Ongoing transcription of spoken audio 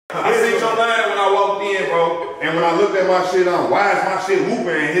I seen your line when I walked in, bro. And when I looked at my shit on, why is my shit whooping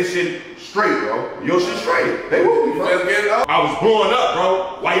and his shit straight, bro? Your shit straight. They whooping, bro. I was blowing up,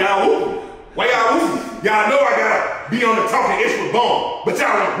 bro. Why y'all whooping? Why y'all whooping? Y'all know I gotta be on the talking ish with Bone. But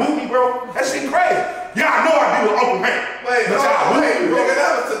y'all wanna whoop me, bro? That shit crazy. Y'all know I do an open hand. Wait, but y'all whoop me, bro.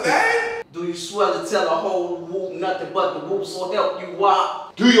 That was today? Do you swear to tell the whole whoop nothing but the whoop so help you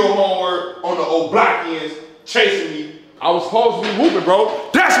wop? Do your homework on the old block ends chasing me. I was supposed to be whooping, bro.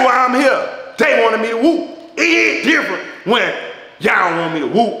 That's why I'm here. They wanted me to whoop. It is different when y'all don't want me to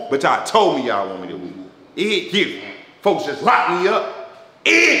whoop, but y'all told me y'all want me to whoop. It is different. Folks just lock me up.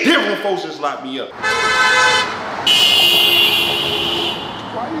 It is different when folks just lock me up.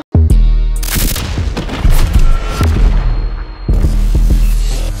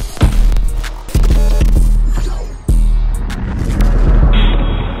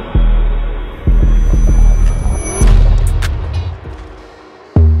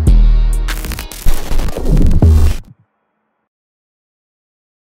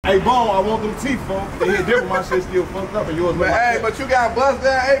 Hey, Bone, I want them teeth, folks. They hit different. My shit still fucked up and yours look like hey, that. but you got bust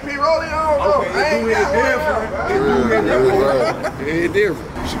down AP rolling on, okay, it hit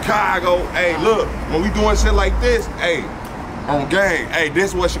different. Chicago, hey, look, when we doing shit like this, hey, on gang, hey,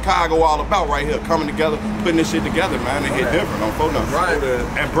 this is what Chicago all about right here. Coming together, putting this shit together, man. It hit different on phone numbers. Right.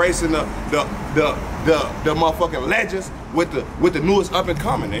 Embracing the motherfucking legends with the newest up and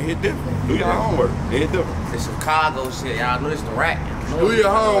coming. It hit different. Do your homework. It hit different. It's Chicago shit, y'all know it's the rack. Do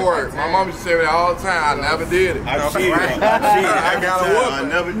your homework. My mom used to say that all the time. I never did it. I got a whoop. I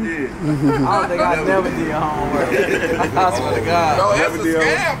never did. I don't think I never did homework. I swear to God. No, it's a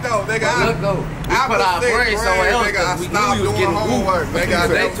scam though. They got. Look though, we put our brains somewhere else because we knew we was getting homework. They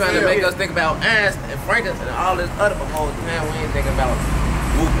trying to make us think about Ernst and Franklin and all this other proposals. Man, we ain't thinking about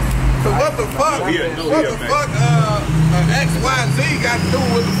whooping. So what the fuck? What the fuck? X, Y, and Z got to do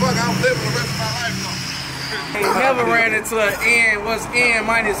with the fuck I'm living the rest of my life on? Never ran into an N. What's N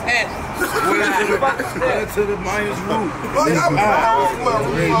minus X? To the minus root.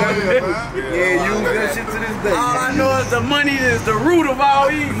 Yeah, use that shit to this day. All I know is the money is the root of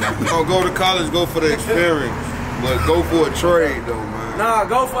all evil. Don't go to college, go for the experience. But go for a trade though, man. Nah,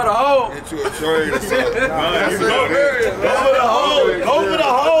 go for the hoe. Get you a trade or something. Go for the hoe. Go for the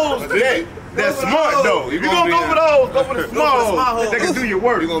hoes. That's smart though. If you're gonna go for the hoes, go for the small hoes. They can do your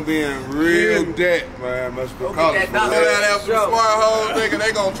work. You're gonna be in real debt, man. Must be college. Go that for the smart hoes, nigga.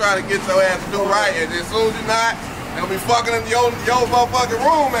 They gonna try to get your ass to do right, and as soon as you're not, they'll be fucking in your motherfucking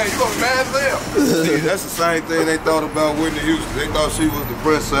room, man. You gonna be mad as hell. See, that's the same thing they thought about Whitney Houston. They thought she was the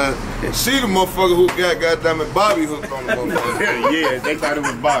princess. She the motherfucker who got goddamn it Bobby hooked on the motherfucker. Yeah, they thought it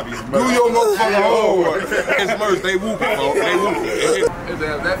was Bobby. Do your motherfucking homework. It's merch. They whooping, folks. They whooping.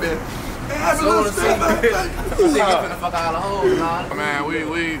 That bitch. Man,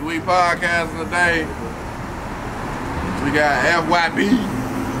 we podcasting today. We got FYB.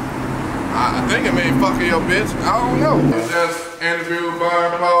 I think it may fucking your bitch. I don't know. We just interviewed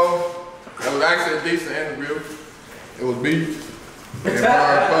Byron Poe. That was actually a decent interview. It was beef. And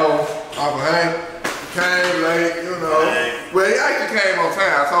Byron Poe off of Hank came late, you know. Well, he actually came on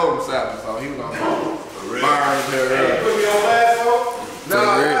time. I told him something, so he was on phone. Byron there. Hey, put me on last phone? No,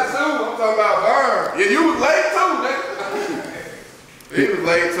 that's too. I'm talking about Byron. Yeah, you was late too, nigga. He was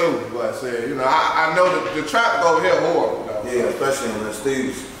late too, but I said, you know, I know the traffic over here horrible though. Yeah, especially on the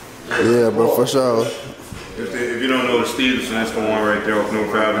Steves. Yeah, bro, for sure. If you don't know the Stevenson, that's the one right there off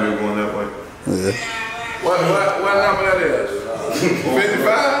North Avenue going that way. Yeah. What number that is?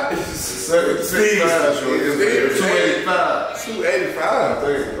 55? Steves. 285.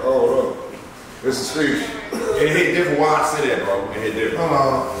 285. Oh, this is Steve. It hit different where I sit at, bro. It hit different. I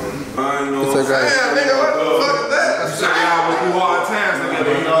know. It's okay. Damn, nigga, what the fuck is that? You said y'all went through hard times together.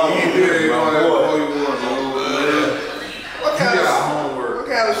 What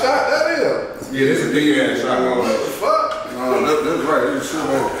kind of shot that is? Yeah, this is a big ass shot. What the fuck? No, that's right. This is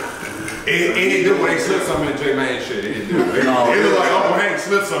It hit different when they slipped something in J Man shit. It hit different. It was like Uncle Hank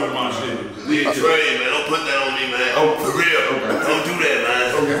slipped something in my shit. Yeah, Trey, man, don't put that on me, man. Oh, for real. Okay. Don't do that, man.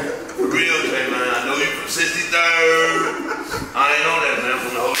 Okay. For real, Trey, man. I know you from 63rd. I ain't know that, man,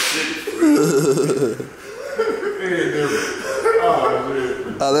 from the whole city. It hit different. Oh,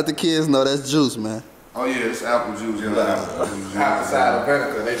 shit. Let the kids know that's juice, man. Oh yeah, it's apple juice. Apple cider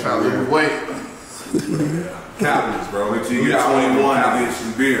vinegar. They trying to lose weight. Calories, bro. Wait till you get 21 and get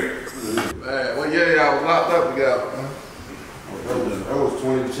some beer. Man, what year y'all was locked up together? That was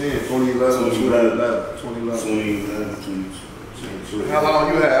 2010, 2011, 2011. How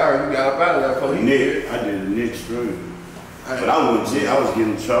long you had? You got up out of that police? Nick, I did a Nick stream. But I was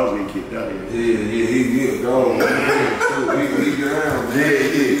getting Charles getting kicked out here. He gone. He down.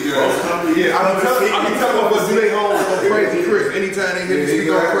 Yeah, I be telling them what do they home on Crazy Chris. Anytime they hit me,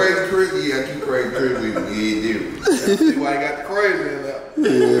 go Crazy Chris. Yeah, I keep Crazy Chris with me. Yeah, dude. That's why I got the crazy in there.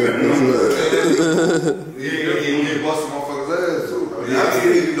 Yeah, busting motherfuckers' ass too.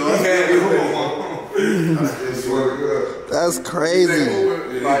 That's crazy.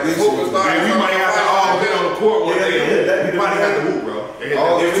 Like, we might have to all get on the court one day. We might have to hoop, bro.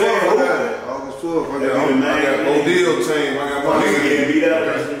 August 12th, I got O'Deal team. I got my nigga getting beat up.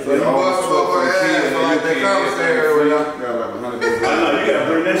 So you bust motherfuckers' ass like that conversation with y'all. I know, you gotta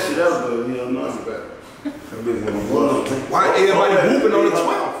bring that shit up, though. You know, why everybody hooping on the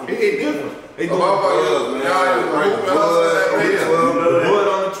 12th? It ain't different. They doing blood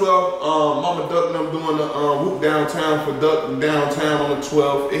on the 12th. Mama Duck and them doing the whoop downtown for Duck downtown on the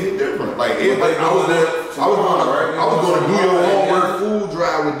 12th. It hit different. Like everybody, I was going to do your homework food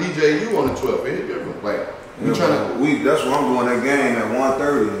drive with DJU on the 12th. It hit different. Like we trying to. That's why I'm doing that game at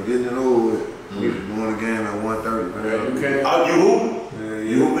 1:30 and getting it over with. We doing the game at 1:30. Man. Are you hooping?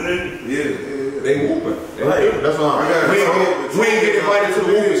 You hooping in? Yeah. They whooping. That's all. We ain't get invited to the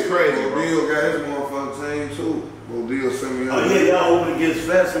whoop. It's crazy. O'Deal got his motherfucking team too. O'Deal sent me out. Oh yeah, y'all hooping against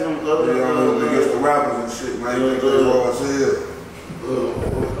Fats and them other. Yeah, y'all hooping against the rappers and shit, man. They play raw as hell.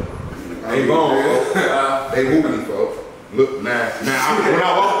 They gone, folks. They whooping, folks. Look, now when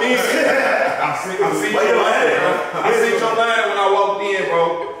I walked in, I seen your line, bro. I seen your line when I walked in, bro.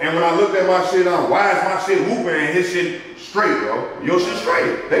 And when I looked at my shit on, why is my shit whooping and his shit straight, bro? Your shit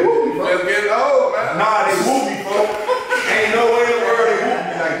straight. They whoop me, bro. That's getting old, man. Nah, they whoop me, bro. Ain't no way in the world they whoop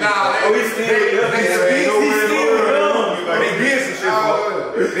me like that. Nah, they still young. They did some shit,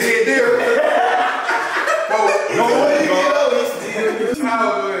 bro. They did different. No way, bro.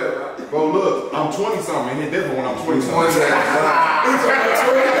 Bro, look, I'm 20 something. It hit different when I'm 20 something.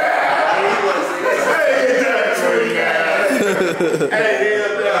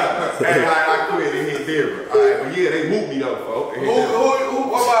 Hey, I quit. It hit different. All right, but yeah, they whoop me though, folks.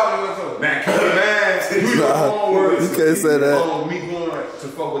 What about me? Man, you can't say that. Me going to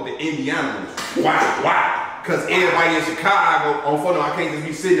fuck with the Indianapolis. Why? Because everybody in Chicago, on photo, I can't just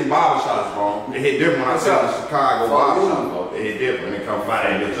be sitting in barbershops, bro. It hit different when I sit in Chicago barbershop, bro. It hit different. They come fight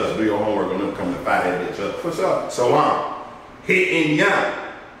that bitch up. Do your homework on them coming to fight that bitch up. What's up? So hit Indiana.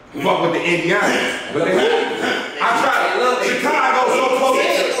 Fuck with the Indiana. But they I tried to look. Chicago so close.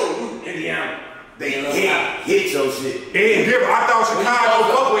 Indiana. They hit your shit. It ain't different. I thought Chicago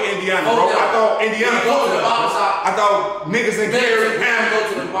fuck with Indiana, bro. I thought Indiana fuck with us. I thought niggas in Gary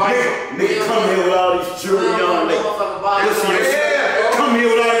Niggas come here with all these jewelry on. Come here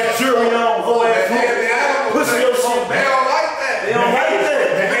with all this jewelry on. Pussy your shit. They don't like that. They don't like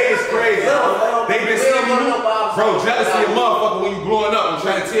that. The hate is crazy, bro. They been seeing me, bro. Jealousy of motherfucker when you blowing up. I'm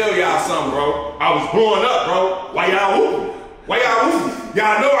trying to tell y'all something, bro. I was blowing up, bro. Why y'all hooping?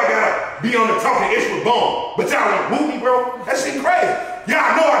 Y'all know I gotta be on the talking ish with Bone, but y'all wanna whoop me, bro? That shit crazy.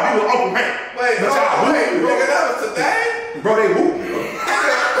 Y'all know I do with open hand. Wait, but y'all whoop me, bro. That was today? Bro, they whoop me, bro.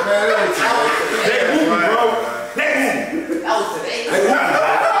 They whoop me, bro. They whoop me. That was today. They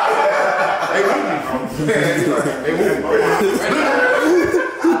whoop me. They whoop me, bro. They whoop me, bro.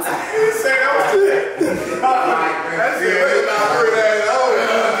 He said that was today. That shit really not 3 days old.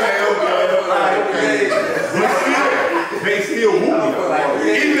 Okay. They still whoop me, bro.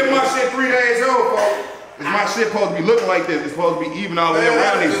 Even if my shit 3 days old, bro, is my shit supposed to be looking like this? It's supposed to be even all the way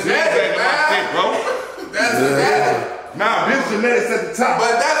around. They zigzag my shit, bro. That's genetic. Nah, this genetics at the top.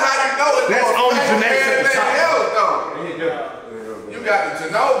 But that's how you know it's that's only genetics at the top. You got the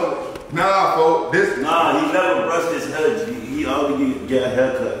Chernobyl. Nah, folks. Nah, he never brushed his hair. He only get a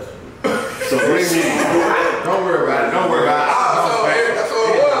haircut. So don't worry about it. Don't worry about it. That's what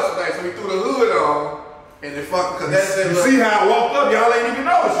it was today. So we threw the hood on. And they fucking, cause that's it. You see how I walked up? Y'all ain't even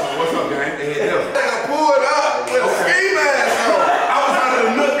noticed. What's up, gang? They pulled up with a ski mask on. I was out of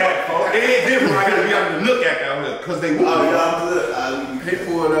the nook act, folks. It ain't different. I gotta be out of the nook act out here, cause they whoop. He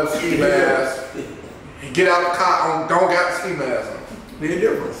pulled up ski mask. Get out the car. Don't got the ski mask on. Ain't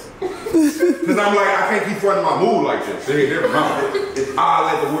different. Cause I'm like, I can't keep running my mood like this. It ain't different. I'll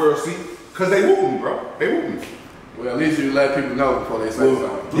let the world see. Cause they whoop me, bro. They whoop me. Well, at least you let people know before they say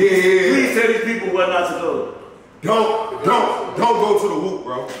something. Yeah. Please tell these people where not to go. Don't go to the whoop,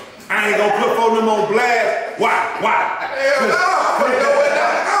 bro. I ain't gonna put them on blast. Why? Hell no, I know where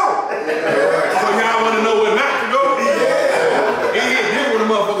not to go. So y'all wanna know where not to go? Yeah. It ain't different when the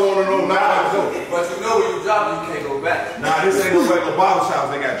motherfucker wanna know not to go. But you know when you drop it, you can't go back. Nah, this ain't no regular barber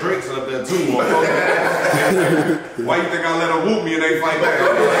shops. They got drinks up there too, motherfucker. Why you think I let them whoop me and they fight back?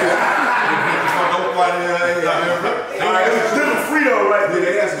 Don't fight in there. This was free though, right? Yeah,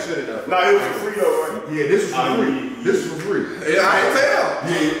 they had some shit in there. Nah, it was free though, right? Yeah, this was free. This was free. Yeah, I ain't tell.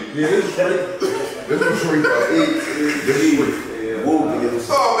 Yeah, this was free. This was free, bro. This is free.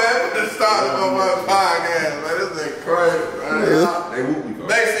 So, man, let's start on my podcast, man. This is crazy, man. They whoop me, bro.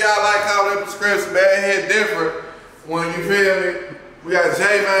 Make sure y'all like how that description, man. It hit different when you feel me. We got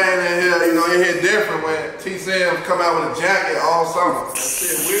J-Man in here, you know, it hit different when T-Sam come out with a jacket all summer. That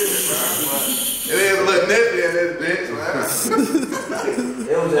shit weird, man. But it is a little nippy in this bitch, man.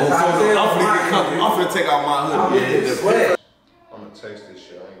 I'm finna take out my hoodie. I'm gonna text this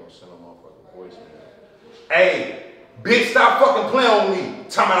shit. I ain't gonna send a motherfucking voicemail. Hey, bitch, stop fucking playing on me.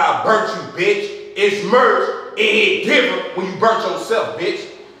 Talking about I burnt you, bitch. It's merch. It hit different when you burnt yourself, bitch.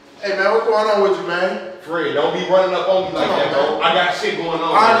 Hey, man, what's going on with you, man? Fred, don't be running up on me like that, bro. I got shit going on.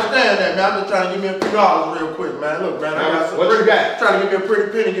 I understand that, man. I'm just trying to give me a few dollars real quick, man. Look, man, I got some what you got? Trying to give me a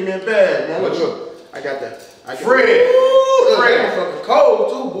pretty penny, give me a bag, man. What Look, I got that. Fred. Fred. Fucking cold,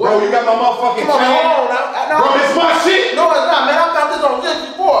 too, boy. Bro, you got my motherfucking Come on, chain. hold on. Bro, it's my shit. No, it's not, man. I found this on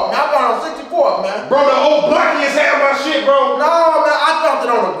 64, man. I found it on 64, man. Bro, the old blockiest had my shit, bro. No, man. I dumped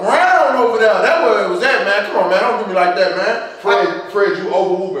it on the ground over there. That's where it was at, man. Come on, man. Don't do me like that, man. Fred, you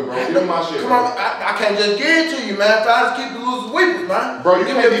over whooping, bro. Give me my shit. Come on, I can't just give it to you, man. I just keep the losers weeping, man. Bro, you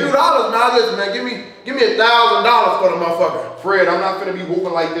give me a few dollars, man. Listen, man. Give me $1,000 for the motherfucker. Fred, I'm not finna be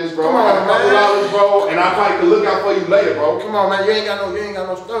whooping like this, bro. Come on, I got a couple dollars, bro, and I probably could look out for you later, bro. Come on, man. You ain't got no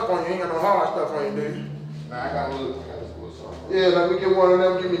stuff on you. You ain't got no hard stuff on you, do you? Nah, I got a little something. Yeah, let me get one of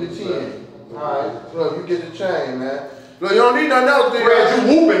them. Give me the 10. Alright, look, you get the chain, man. Look, you don't need nothing else, dude. Fred, you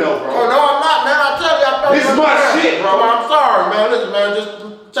whooping though, bro. Oh, no, I'm not, man. I tell you, I felt this is my shit, bro. I'm sorry, man. Listen, man, just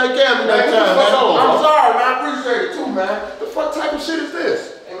take care of me next time, man. I'm sorry, man. I appreciate it too, man. The fuck type of shit is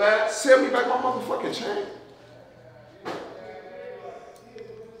this? Hey, man. Sell me back my motherfucking chain.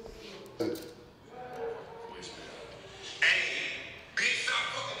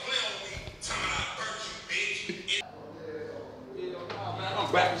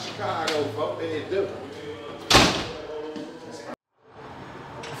 I'm back in Chicago, fuck, they ain't different.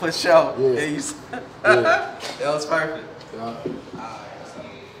 For sure. Yeah. That was perfect. Yeah.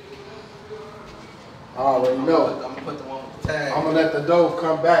 I already know. I'm gonna put the one with the tag. I'm gonna let the dough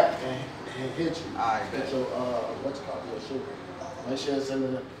come back and hit you. Alright, Hit your what's it called? Your sugar. Make sure it's in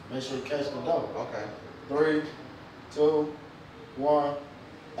the. Make sure you catch the dough. Okay. 3, 2, 1,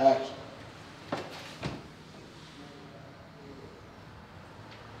 action.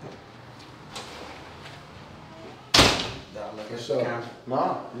 For sure.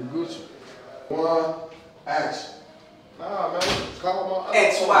 Nah, you Gucci. 1, action. Nah, man, call my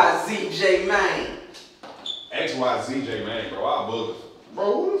XYZJ man. XYZJ, man, bro. I bug it. Bro,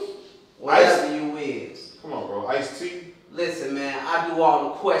 who the Whatever you is. Come on, bro. Iced tea. Listen, man, I do all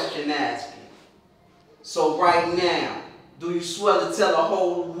the question asking. So right now, do you swear to tell a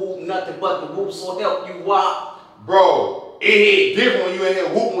whole whoop nothing but the whoops will help you walk? Bro, it hit different when you in here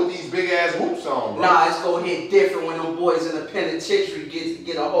whooping with these big ass whoops on, bro. Nah, it's gonna hit different when them boys in the penitentiary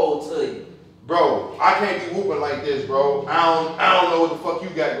get a hold to you. Bro, I can't be whooping like this, bro. I don't know what the fuck you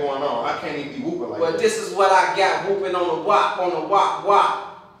got going on. I can't even be whooping like But that. this is what I got whooping on the wop.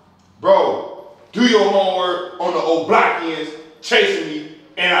 Bro, do your homework on the old block ends chasing me,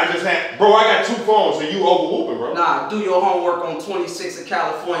 and I just had, bro, I got 2 phones, and you over whooping, bro. Nah, do your homework on 26 in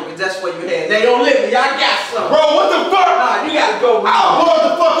California, because that's where you had. They don't live me, I got something. Bro, what the fuck? Nah, you gotta go. I'll bug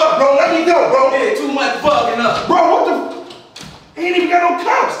the fuck up, bro. Let me go, bro. Yeah, too much bugging up. Bro, what the? He ain't even got no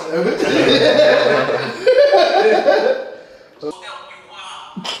cops.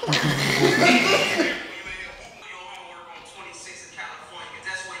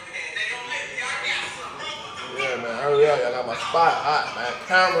 Yeah, man, hurry up. I got my spot hot, man.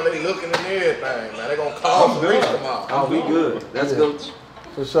 Camera, they looking and everything, man. They gonna call some reach them out. Oh, we good. That's good.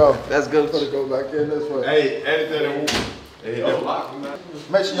 For sure. That's good. Put it go back in this way. Hey, anything that whoop.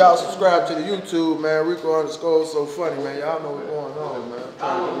 Make sure y'all subscribe to the YouTube, man. Rico _ so funny, man. Y'all know what's going on,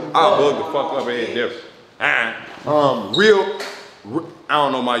 man. I'll bug the fuck up and hit different. I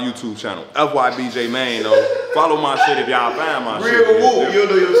don't know my YouTube channel. FYBJ Main though. Follow my shit if y'all find my shit. Real whoop. You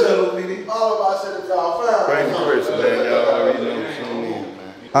know your channel, BD? All of our shit if y'all found. Crazy Chris, man. Y'all already know what you need,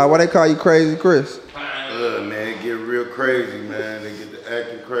 man. Why they call you Crazy Chris? Man, it get real crazy, man. They get to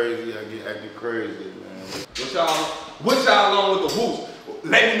acting crazy. I get acting crazy, man. What y'all on with the whoops?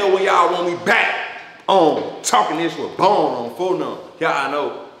 Let me know when y'all want me back on Talking This with Bone on phone number. Y'all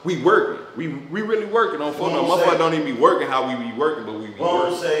know we working. We really working on phone number. Motherfucker don't even be working how we be working, but we be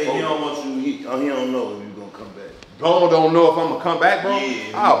Bone working. say he don't want you, he don't know if you gonna come back. Bone don't know if I'm gonna come back, bro?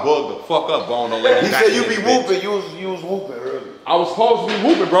 Yeah. I'll bug the fuck up, Bone. Don't let me He back said you in be this whooping. bitch. You was whooping earlier. I was supposed to be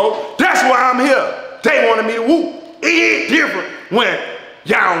whooping, bro. That's why I'm here. They wanted me to whoop. It hit different when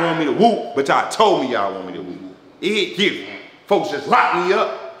y'all don't want me to whoop, but y'all told me y'all want me to whoop. It hit different. Folks just locked me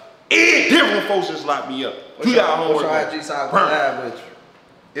up. It hit different when folks just locked me up. Do y'all homework. What's your IG side collab with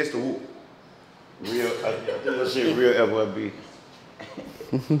you? It's the whoop. Real, that shit real FYB.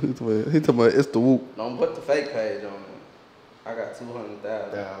 He talking about it's the whoop. Don't put the fake page on it. I got 200,000.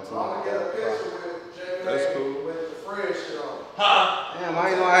 That's cool. With the friend shit on. Damn, I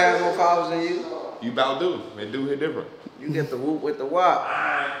ain't know I had more followers than you. You about do. They do hit different. You get the whoop with the wop.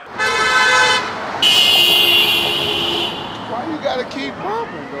 Why you gotta keep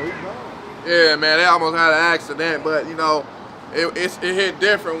bumping, bro? Yeah, man, they almost had an accident, but you know, it hit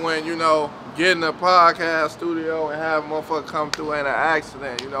different when, you know, getting a podcast studio and have a motherfucker come through in an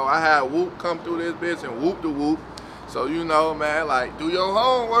accident. You know, I had Whoop come through this bitch and whoop the whoop. So, you know, man, like, do your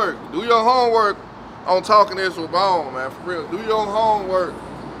homework. Do your homework on Talking This with Bone, man, for real. Do your homework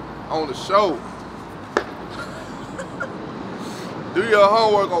on the show. Do your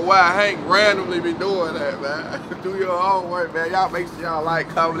homework on why Hank randomly be doing that, man. Do your homework, man. Y'all make sure y'all like,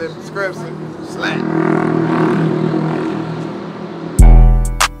 comment, and subscribe. Slap.